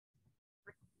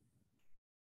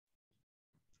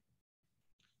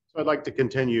So I'd like to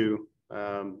continue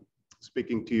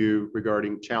speaking to you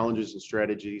regarding challenges and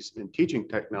strategies in teaching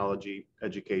technology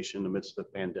education amidst the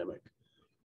pandemic.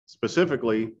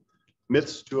 Specifically,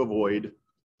 myths to avoid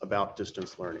about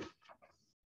distance learning.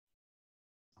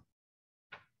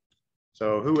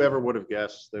 So whoever would have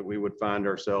guessed that we would find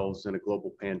ourselves in a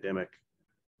global pandemic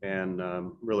and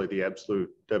really the absolute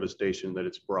devastation that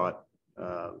it's brought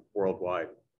worldwide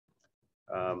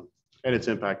and its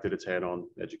impact that it's had on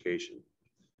education.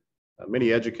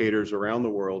 Many educators around the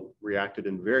world reacted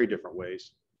in very different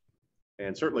ways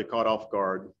and certainly caught off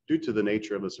guard due to the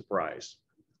nature of the surprise,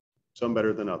 some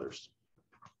better than others.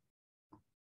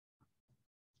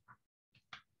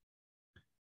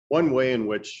 One way in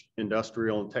which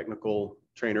industrial and technical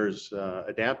trainers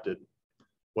adapted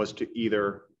was to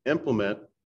either implement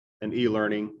an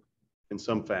e-learning in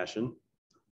some fashion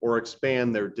or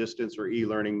expand their distance or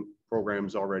e-learning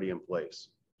programs already in place,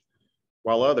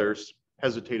 while others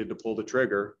hesitated to pull the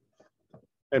trigger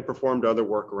and performed other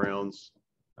workarounds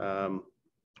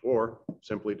or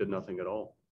simply did nothing at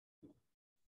all.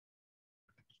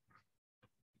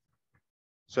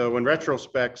 So in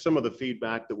retrospect, some of the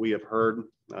feedback that we have heard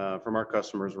from our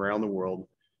customers around the world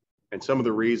and some of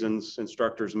the reasons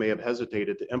instructors may have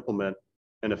hesitated to implement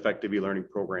an effective e-learning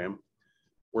program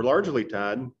were largely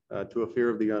tied to a fear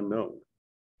of the unknown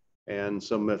and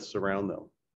some myths around them.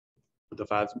 The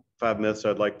five myths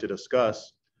I'd like to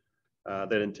discuss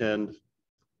that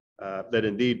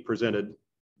indeed presented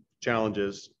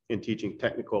challenges in teaching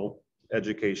technical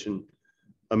education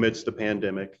amidst the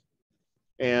pandemic.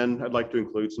 And I'd like to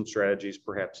include some strategies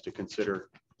perhaps to consider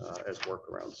as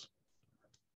workarounds.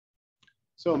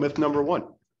 So myth number one.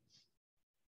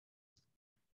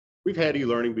 We've had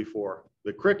e-learning before.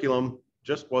 The curriculum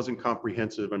just wasn't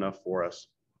comprehensive enough for us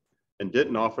and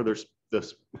didn't offer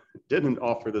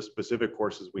the specific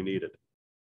courses we needed.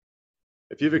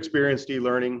 If you've experienced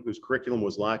e-learning whose curriculum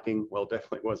was lacking, well, it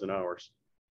definitely wasn't ours.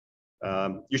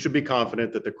 You should be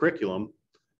confident that the curriculum,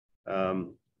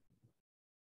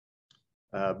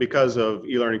 because of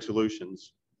e-learning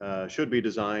solutions, should be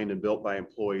designed and built by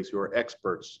employees who are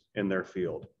experts in their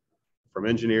field, from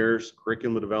engineers,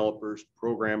 curriculum developers,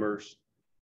 programmers,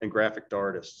 and graphic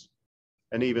artists,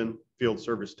 and even field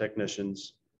service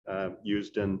technicians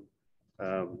used in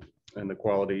the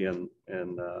quality and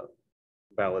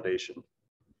validation.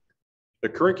 The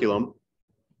curriculum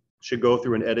should go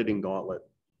through an editing gauntlet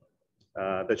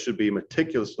that should be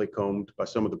meticulously combed by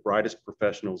some of the brightest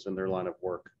professionals in their line of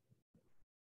work.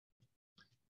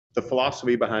 The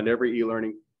philosophy behind every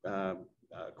e-learning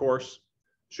course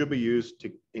should be used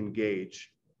to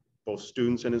engage both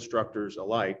students and instructors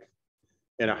alike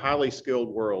in a highly skilled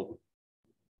world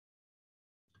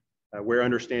where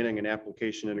understanding and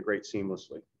application integrate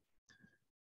seamlessly.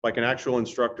 Like an actual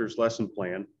instructor's lesson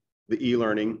plan, the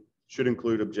e-learning should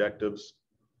include objectives,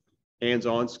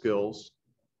 hands-on skills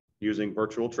using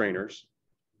virtual trainers,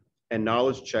 and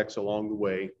knowledge checks along the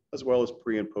way, as well as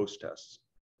pre and post tests.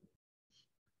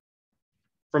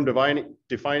 From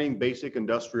defining basic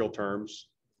industrial terms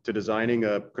to designing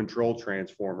a control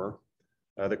transformer,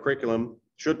 the curriculum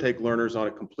should take learners on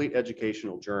a complete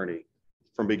educational journey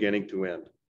from beginning to end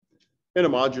in a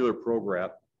modular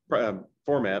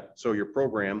format, so your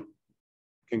program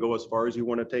can go as far as you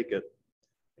want to take it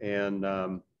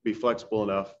and be flexible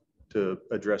enough to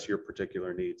address your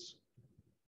particular needs.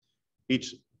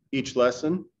 Each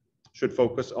lesson should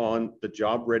focus on the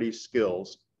job-ready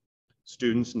skills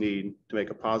students need to make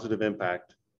a positive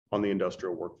impact on the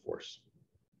industrial workforce.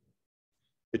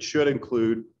 It should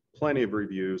include plenty of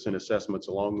reviews and assessments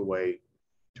along the way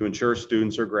to ensure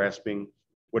students are grasping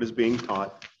what is being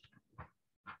taught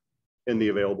in the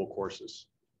available courses.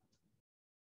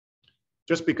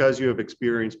 Just because you have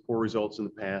experienced poor results in the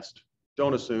past,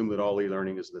 don't assume that all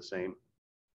e-learning is the same.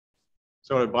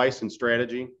 So advice and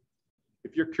strategy,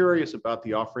 if you're curious about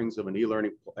the offerings of an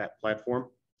e-learning platform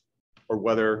or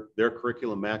whether their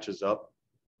curriculum matches up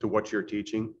to what you're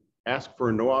teaching, ask for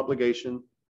a no obligation,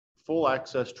 full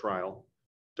access trial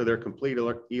to their complete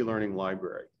e-learning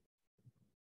library,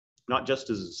 not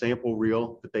just as a sample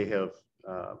reel that they have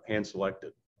hand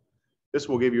selected. This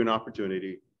will give you an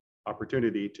opportunity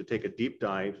to take a deep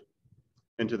dive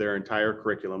into their entire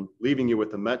curriculum, leaving you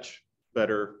with a much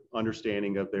better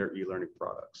understanding of their e-learning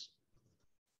products.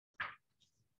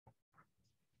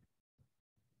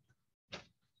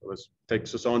 So this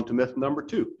takes us on to myth number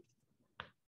two.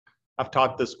 I've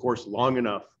taught this course long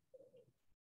enough,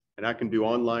 and I can do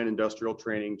online industrial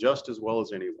training just as well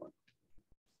as anyone.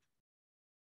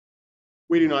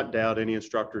 We do not doubt any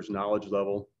instructor's knowledge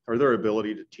level or their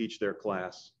ability to teach their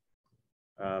class.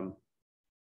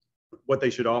 what they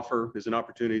should offer is an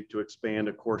opportunity to expand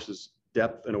a course's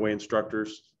depth in a way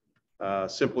instructors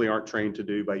simply aren't trained to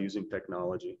do by using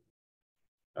technology.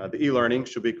 The e-learning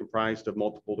should be comprised of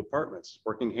multiple departments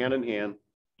working hand in hand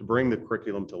to bring the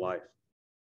curriculum to life.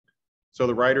 So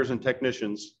the writers and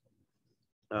technicians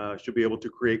should be able to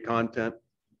create content,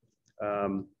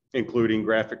 including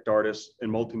graphic artists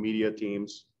and multimedia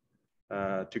teams,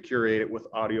 to curate it with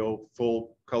audio,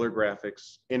 full color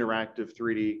graphics, interactive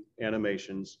 3D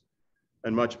animations,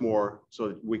 and much more so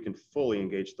that we can fully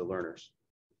engage the learners.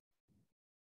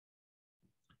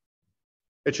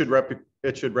 It should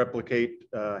replicate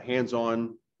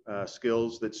hands-on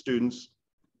skills that students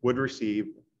would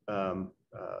receive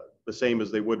the same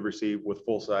as they would receive with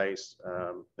full-size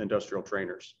industrial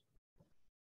trainers.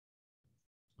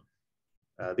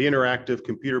 The interactive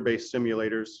computer-based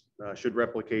simulators should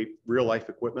replicate real-life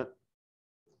equipment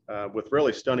with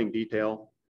really stunning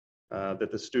detail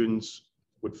that the students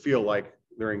would feel like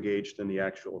they're engaged in the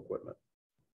actual equipment.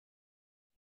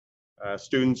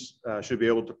 Students should be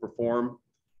able to perform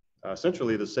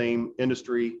essentially the same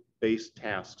industry-based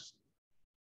tasks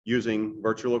using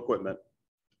virtual equipment,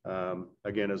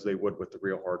 again, as they would with the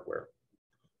real hardware.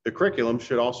 The curriculum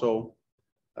should also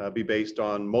be based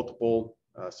on multiple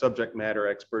subject matter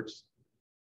experts,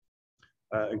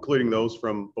 including those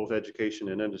from both education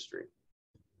and industry.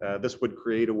 This would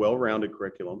create a well-rounded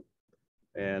curriculum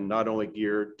and not only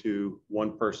geared to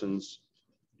one person's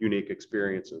unique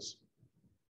experiences.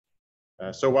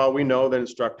 So while we know that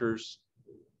instructors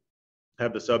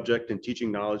have the subject and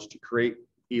teaching knowledge to create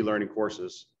e-learning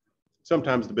courses,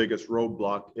 sometimes the biggest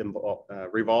roadblock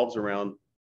revolves around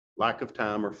lack of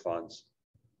time or funds.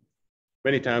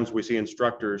 Many times we see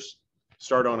instructors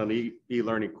start on an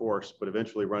e-learning course, but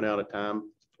eventually run out of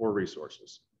time or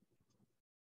resources.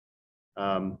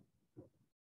 The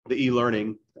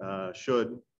e-learning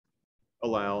should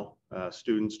allow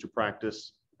students to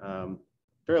practice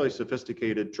fairly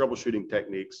sophisticated troubleshooting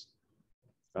techniques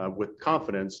with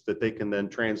confidence that they can then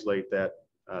translate that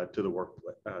to the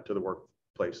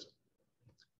workplace.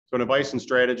 So an advice and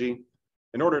strategy: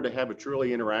 in order to have a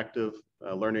truly interactive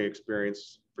learning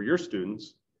experience for your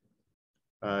students,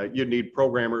 you'd need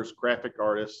programmers, graphic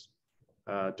artists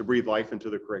to breathe life into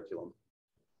the curriculum.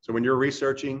 So when you're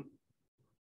researching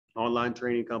online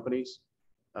training companies,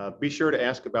 be sure to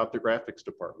ask about the graphics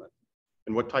department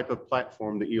and what type of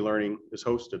platform the e-learning is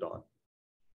hosted on.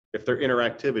 If their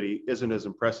interactivity isn't as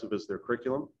impressive as their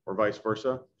curriculum or vice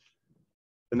versa,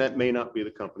 then that may not be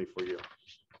the company for you.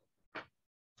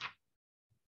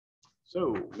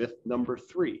 So myth number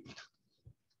 3.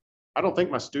 I don't think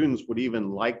my students would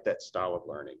even like that style of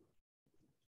learning.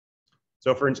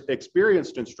 So for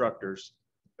experienced instructors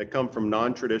that come from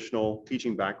non-traditional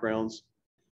teaching backgrounds,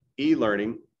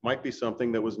 e-learning might be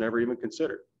something that was never even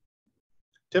considered.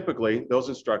 Typically, those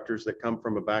instructors that come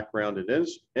from a background in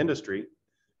industry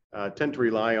tend to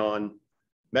rely on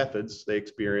methods they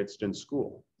experienced in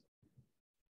school,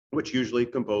 which usually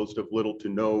composed of little to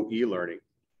no e-learning.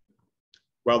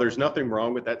 While there's nothing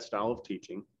wrong with that style of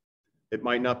teaching, it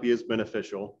might not be as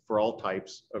beneficial for all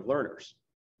types of learners.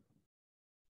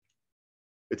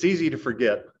 It's easy to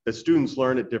forget that students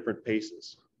learn at different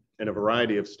paces in a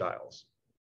variety of styles.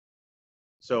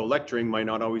 So lecturing might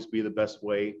not always be the best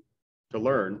way to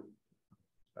learn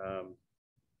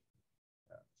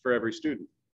for every student.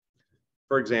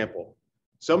 For example,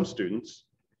 some students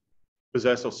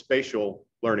possess a spatial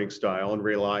learning style and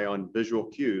rely on visual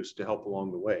cues to help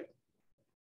along the way.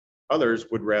 Others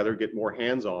would rather get more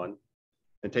hands-on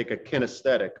and take a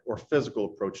kinesthetic or physical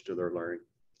approach to their learning.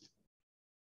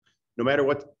 No matter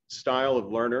what style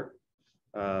of learner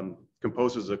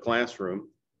composes a classroom,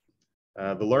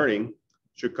 the learning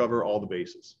should cover all the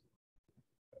bases.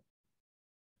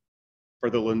 For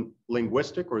the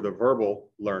linguistic or the verbal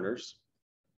learners,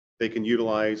 they can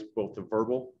utilize both the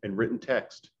verbal and written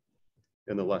text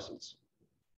in the lessons.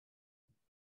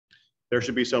 There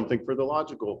should be something for the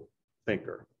logical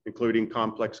thinker, including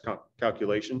complex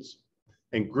calculations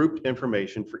and grouped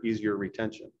information for easier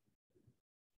retention.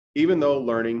 Even though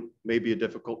learning may be a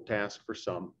difficult task for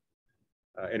some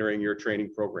entering your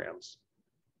training programs,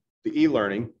 the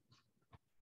e-learning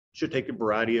should take a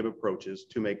variety of approaches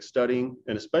to make studying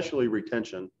and especially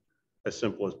retention as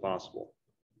simple as possible.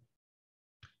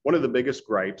 One of the biggest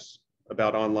gripes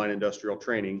about online industrial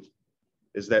training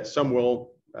is that some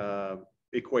will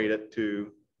equate it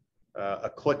to a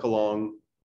click along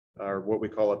or what we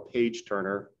call a page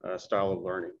turner style of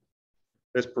learning.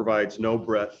 This provides no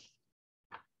breadth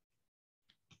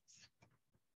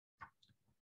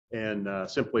and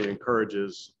simply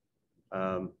encourages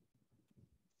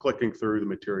clicking through the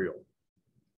material,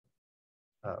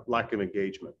 lack of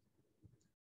engagement.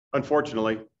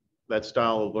 Unfortunately, that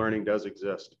style of learning does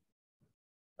exist.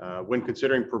 When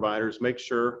considering providers, make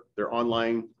sure their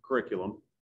online curriculum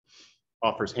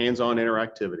offers hands-on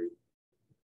interactivity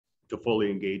to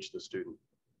fully engage the student.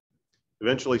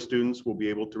 Eventually, students will be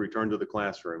able to return to the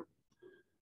classroom.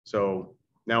 So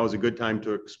now is a good time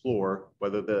to explore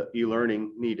whether the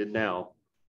e-learning needed now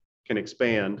can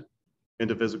expand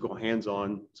into physical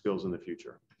hands-on skills in the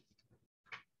future.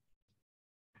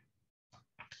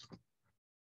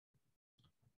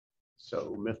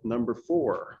 So myth number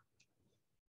 4.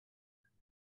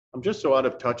 I'm just so out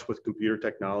of touch with computer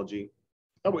technology,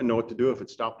 I wouldn't know what to do if it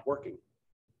stopped working.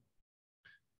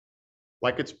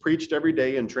 Like it's preached every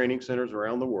day in training centers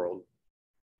around the world,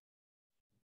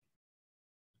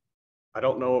 I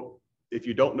don't know, if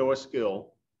you don't know a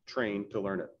skill, train to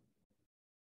learn it.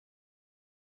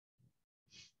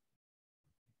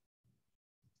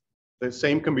 The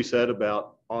same can be said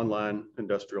about online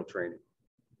industrial training.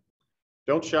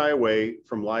 Don't shy away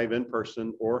from live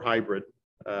in-person or hybrid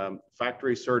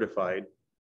factory certified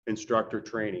instructor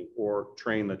training or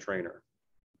train the trainer.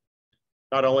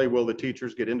 Not only will the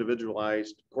teachers get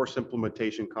individualized course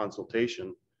implementation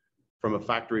consultation from a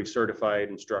factory certified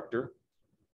instructor,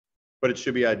 but it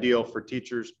should be ideal for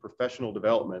teachers' professional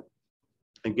development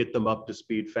and get them up to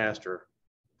speed faster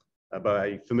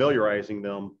by familiarizing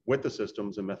them with the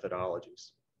systems and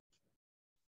methodologies.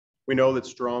 We know that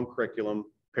strong curriculum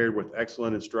paired with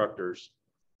excellent instructors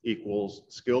equals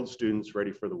skilled students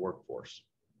ready for the workforce.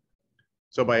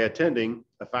 So by attending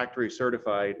a factory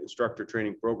certified instructor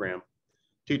training program,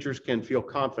 teachers can feel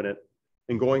confident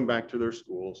in going back to their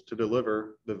schools to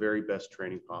deliver the very best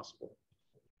training possible.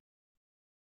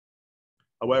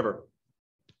 However,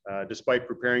 despite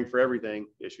preparing for everything,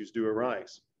 issues do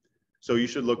arise. So you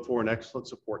should look for an excellent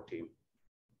support team,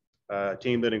 a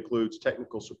team that includes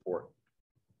technical support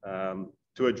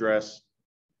to address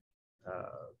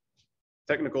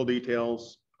technical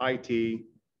details, IT,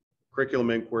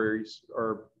 curriculum inquiries,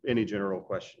 or any general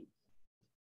question.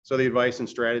 So the advice and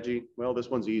strategy, well, this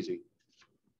one's easy.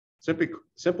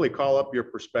 Simply call up your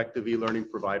prospective e-learning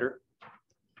provider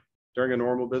during a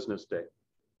normal business day.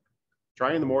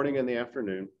 Try in the morning and the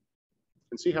afternoon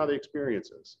and see how the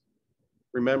experience is.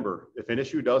 Remember, if an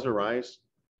issue does arise,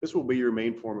 this will be your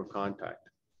main form of contact.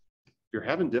 If you're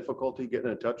having difficulty getting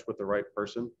in touch with the right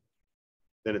person,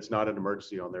 then it's not an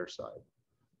emergency on their side.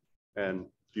 And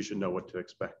you should know what to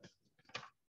expect.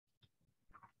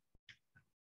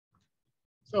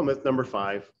 So myth number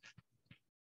 5,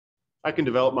 I can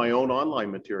develop my own online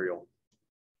material.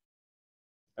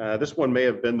 This one may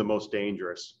have been the most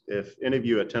dangerous. If any of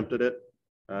you attempted it,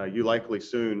 you likely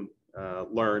soon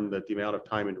learned that the amount of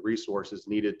time and resources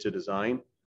needed to design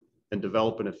and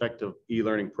develop an effective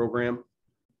e-learning program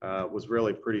was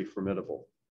really pretty formidable.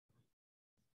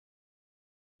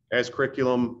 As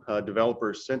curriculum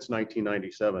developers since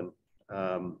 1997,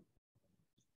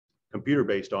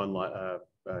 computer-based online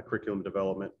curriculum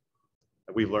development,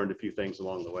 we've learned a few things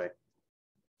along the way.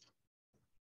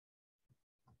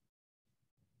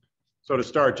 So to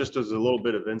start, just as a little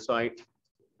bit of insight,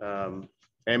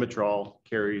 Amatrol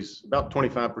carries about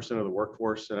 25% of the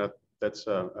workforce, and that's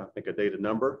I think a dated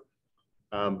number.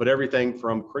 But everything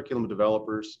from curriculum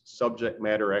developers, subject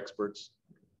matter experts,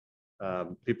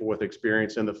 people with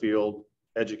experience in the field,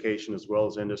 education as well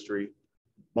as industry,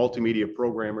 multimedia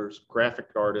programmers, graphic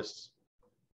artists,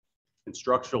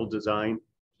 instructional design,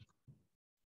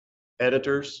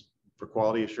 editors for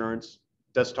quality assurance,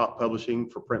 desktop publishing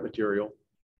for print material,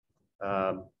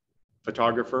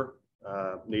 photographer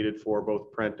needed for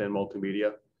both print and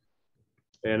multimedia.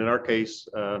 And in our case,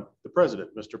 the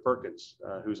president, Mr. Perkins,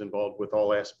 who's involved with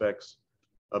all aspects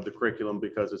of the curriculum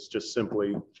because it's just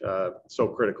simply so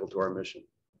critical to our mission.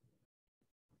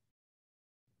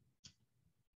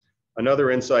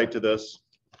 Another insight to this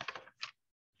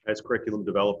as curriculum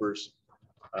developers.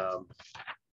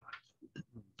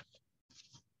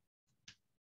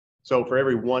 So for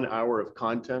every 1 hour of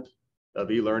content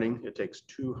of e-learning, it takes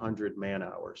 200 man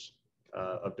hours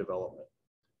of development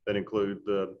that include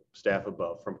the staff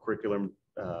above, from curriculum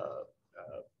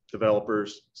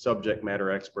developers, subject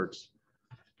matter experts,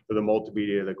 to the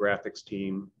multimedia, the graphics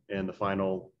team, and the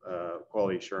final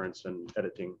quality assurance and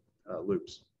editing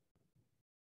loops.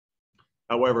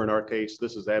 However, in our case,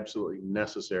 this is absolutely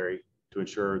necessary to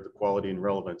ensure the quality and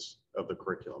relevance of the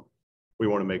curriculum. We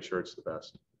want to make sure it's the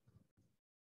best.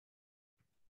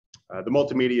 The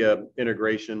multimedia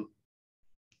integration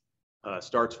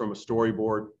starts from a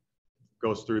storyboard,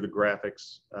 goes through the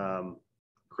graphics,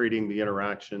 creating the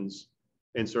interactions,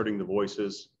 inserting the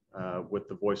voices with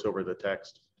the voice over the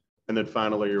text, and then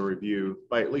finally a review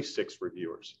by at least 6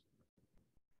 reviewers.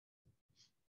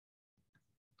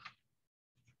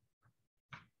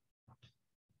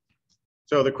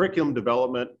 So the curriculum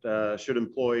development should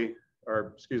employ,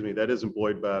 or excuse me, that is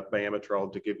employed by Amatrol,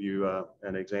 to give you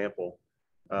an example.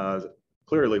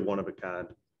 Clearly one of a kind.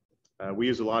 We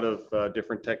use a lot of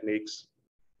different techniques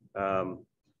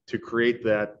to create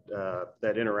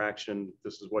that interaction.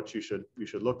 This is what you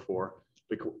should look for,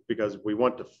 because we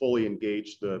want to fully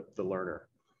engage the learner.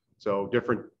 So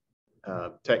different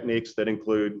techniques that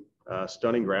include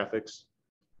stunning graphics,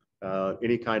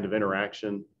 any kind of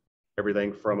interaction,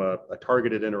 everything from a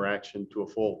targeted interaction to a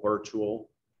full virtual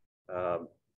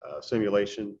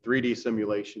simulation, 3D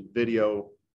simulation, video,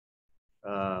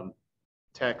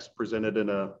 text presented in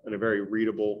a very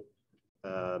readable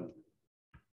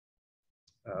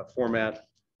format,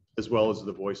 as well as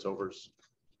the voiceovers.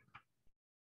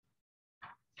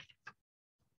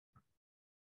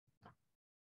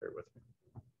 Bear with me.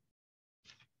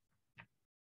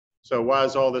 So why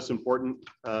is all this important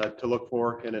to look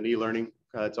for in an e-learning?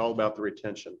 It's all about the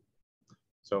retention.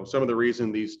 So some of the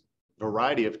reason these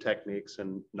variety of techniques,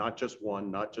 and not just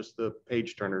one, not just the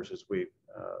page turners as we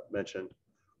mentioned,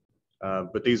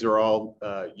 but these are all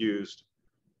used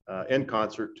in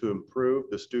concert to improve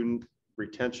the student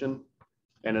retention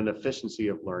and an efficiency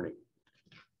of learning.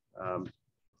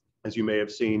 As you may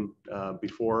have seen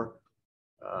before,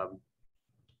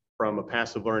 from a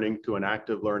passive learning to an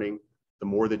active learning, the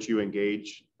more that you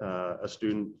engage a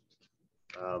student,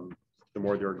 the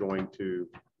more they're going to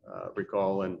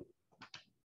recall. And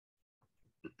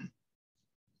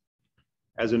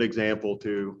as an example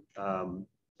to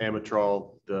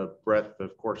Amatrol, the breadth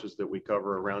of courses that we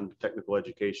cover around technical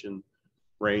education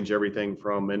range everything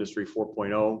from Industry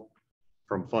 4.0,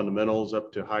 from fundamentals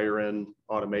up to higher end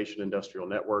automation, industrial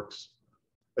networks,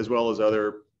 as well as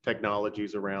other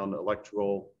technologies around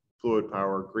electrical, fluid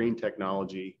power, green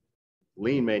technology,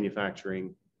 lean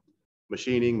manufacturing,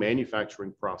 machining,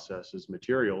 manufacturing processes,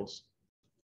 materials,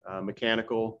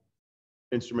 mechanical,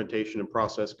 instrumentation and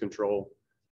process control,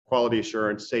 quality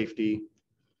assurance, safety,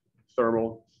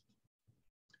 thermal,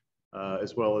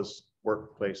 as well as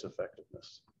workplace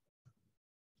effectiveness.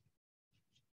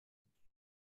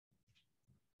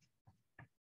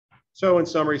 So in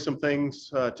summary, some things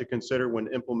to consider when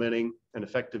implementing an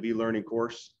effective e-learning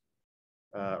course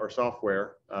or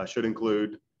software should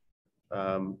include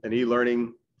an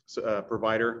e-learning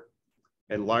provider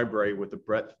and library with the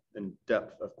breadth and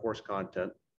depth of course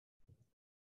content,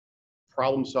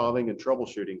 problem solving and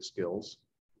troubleshooting skills,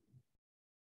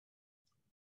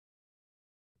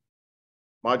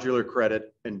 modular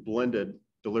credit and blended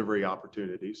delivery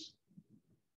opportunities,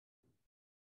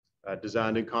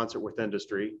 designed in concert with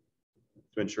industry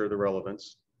to ensure the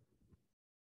relevance,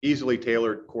 easily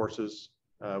tailored courses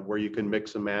where you can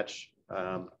mix and match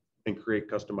and create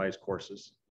customized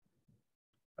courses,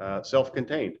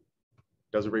 self-contained,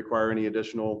 doesn't require any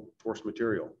additional course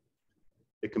material.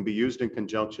 It can be used in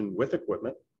conjunction with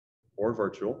equipment or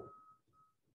virtual,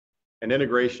 and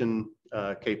integration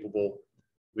capable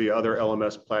via other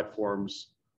LMS platforms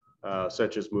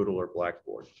such as Moodle or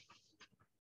Blackboard.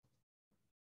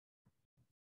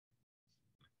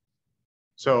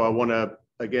 So I want to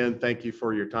again thank you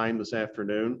for your time this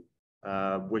afternoon.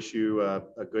 Wish you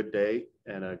a good day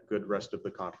and a good rest of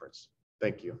the conference.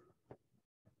 Thank you.